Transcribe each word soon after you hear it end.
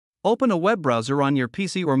Open a web browser on your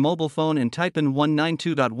PC or mobile phone and type in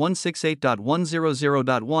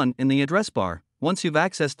 192.168.100.1 in the address bar. Once you've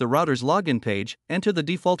accessed the router's login page, enter the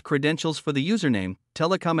default credentials for the username,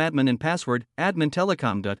 telecom admin, and password, admin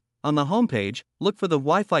telecom. On the home page, look for the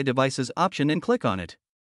Wi-Fi devices option and click on it.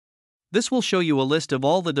 This will show you a list of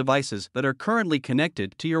all the devices that are currently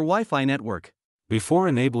connected to your Wi-Fi network. Before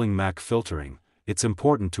enabling MAC filtering, it's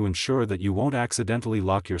important to ensure that you won't accidentally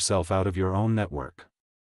lock yourself out of your own network.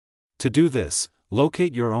 To do this,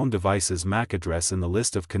 locate your own device's MAC address in the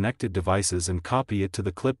list of connected devices and copy it to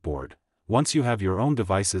the clipboard. Once you have your own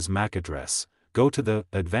device's MAC address, go to the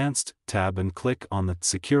Advanced tab and click on the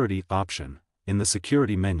Security option. In the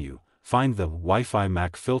Security menu, find the Wi-Fi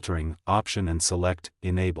MAC filtering option and select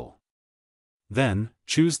Enable. Then,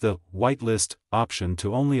 choose the Whitelist option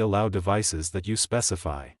to only allow devices that you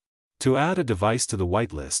specify. To add a device to the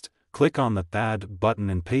whitelist, click on the Add button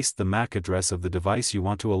and paste the MAC address of the device you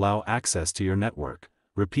want to allow access to your network.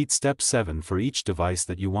 Repeat step 7 for each device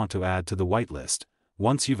that you want to add to the whitelist.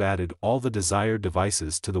 Once you've added all the desired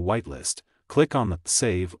devices to the whitelist, click on the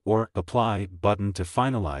Save or Apply button to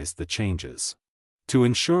finalize the changes. To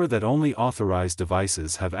ensure that only authorized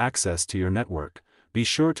devices have access to your network, be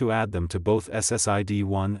sure to add them to both SSID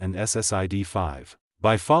 1 and SSID 5.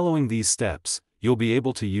 By following these steps, you'll be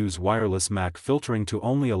able to use wireless MAC filtering to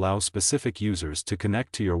only allow specific users to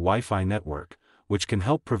connect to your Wi-Fi network, which can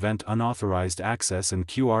help prevent unauthorized access and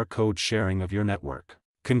QR code sharing of your network.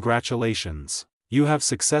 Congratulations! You have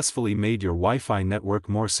successfully made your Wi-Fi network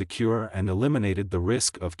more secure and eliminated the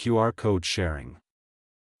risk of QR code sharing.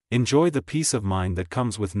 Enjoy the peace of mind that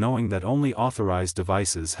comes with knowing that only authorized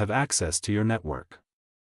devices have access to your network.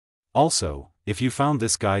 Also, if you found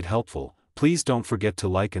this guide helpful, please don't forget to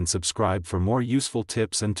like and subscribe for more useful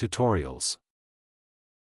tips and tutorials.